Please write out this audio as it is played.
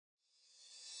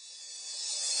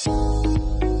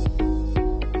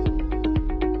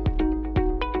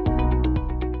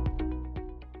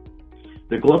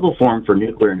The Global Forum for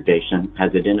Nuclear Innovation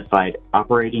has identified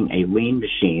operating a lean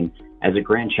machine as a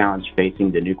grand challenge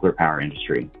facing the nuclear power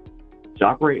industry. To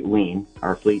operate lean,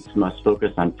 our fleets must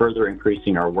focus on further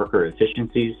increasing our worker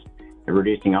efficiencies and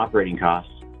reducing operating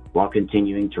costs while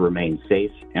continuing to remain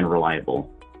safe and reliable.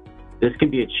 This can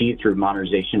be achieved through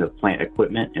modernization of plant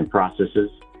equipment and processes,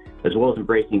 as well as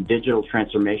embracing digital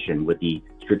transformation with the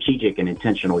strategic and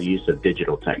intentional use of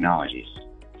digital technologies.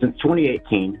 Since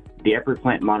 2018, the EPRI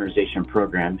Plant Modernization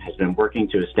Program has been working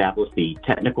to establish the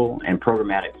technical and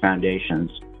programmatic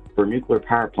foundations for nuclear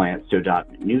power plants to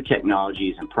adopt new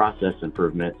technologies and process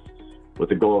improvements with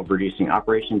the goal of reducing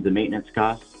operations and maintenance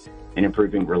costs and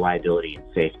improving reliability and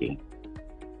safety.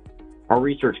 Our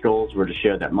research goals were to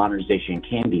show that modernization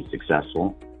can be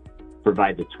successful,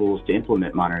 provide the tools to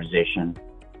implement modernization,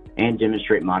 and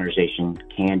demonstrate modernization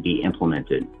can be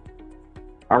implemented.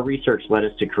 Our research led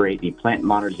us to create the Plant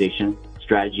Modernization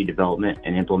Strategy Development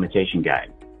and Implementation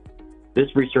Guide.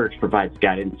 This research provides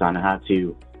guidance on how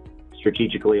to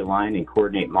strategically align and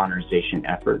coordinate modernization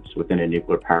efforts within a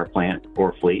nuclear power plant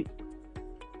or fleet,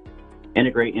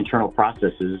 integrate internal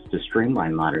processes to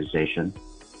streamline modernization,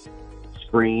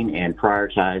 screen and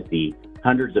prioritize the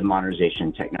hundreds of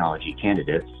modernization technology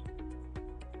candidates,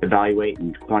 evaluate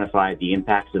and quantify the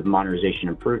impacts of modernization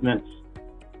improvements,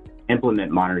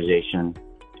 implement modernization,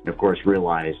 and of course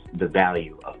realize the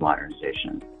value of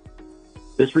modernization.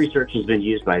 This research has been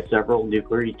used by several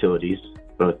nuclear utilities,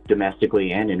 both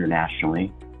domestically and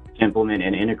internationally, to implement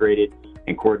an integrated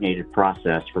and coordinated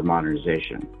process for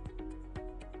modernization.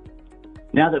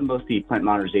 Now that most of the plant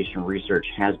modernization research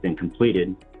has been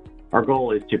completed, our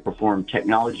goal is to perform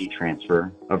technology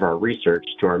transfer of our research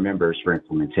to our members for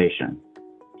implementation.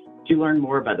 To learn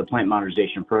more about the Plant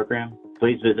Modernization Program,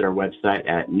 please visit our website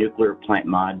at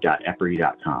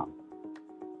nuclearplantmod.epri.com.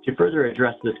 To further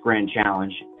address this grand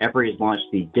challenge, EPRI has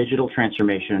launched the Digital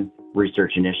Transformation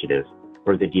Research Initiative,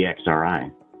 or the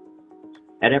DXRI.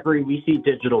 At EPRI, we see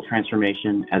digital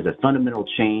transformation as a fundamental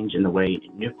change in the way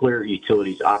nuclear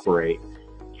utilities operate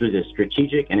through the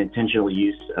strategic and intentional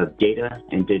use of data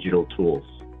and digital tools.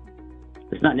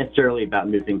 It's not necessarily about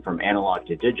moving from analog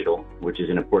to digital, which is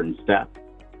an important step.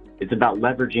 It's about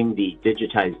leveraging the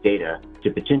digitized data to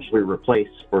potentially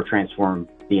replace or transform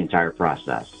the entire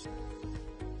process.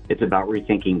 It's about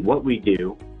rethinking what we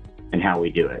do and how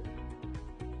we do it.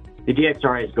 The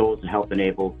DXRI's goal is to help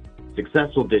enable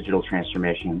successful digital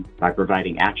transformation by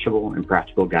providing actionable and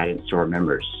practical guidance to our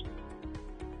members.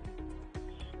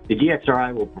 The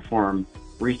DXRI will perform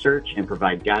research and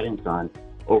provide guidance on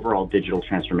overall digital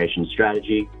transformation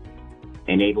strategy,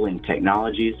 enabling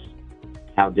technologies,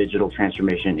 how digital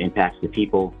transformation impacts the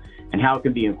people, and how it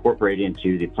can be incorporated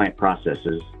into the plant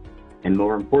processes, and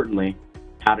more importantly,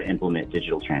 how to implement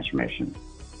digital transformation.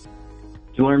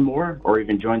 To learn more or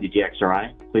even join the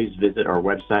DXRI, please visit our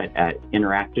website at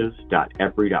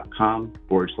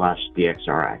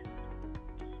interactive.epri.com/DXRI.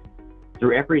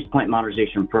 Through EPRI's Plant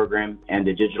Modernization Program and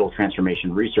the Digital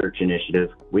Transformation Research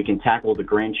Initiative, we can tackle the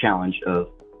grand challenge of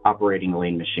operating a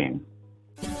lean machine.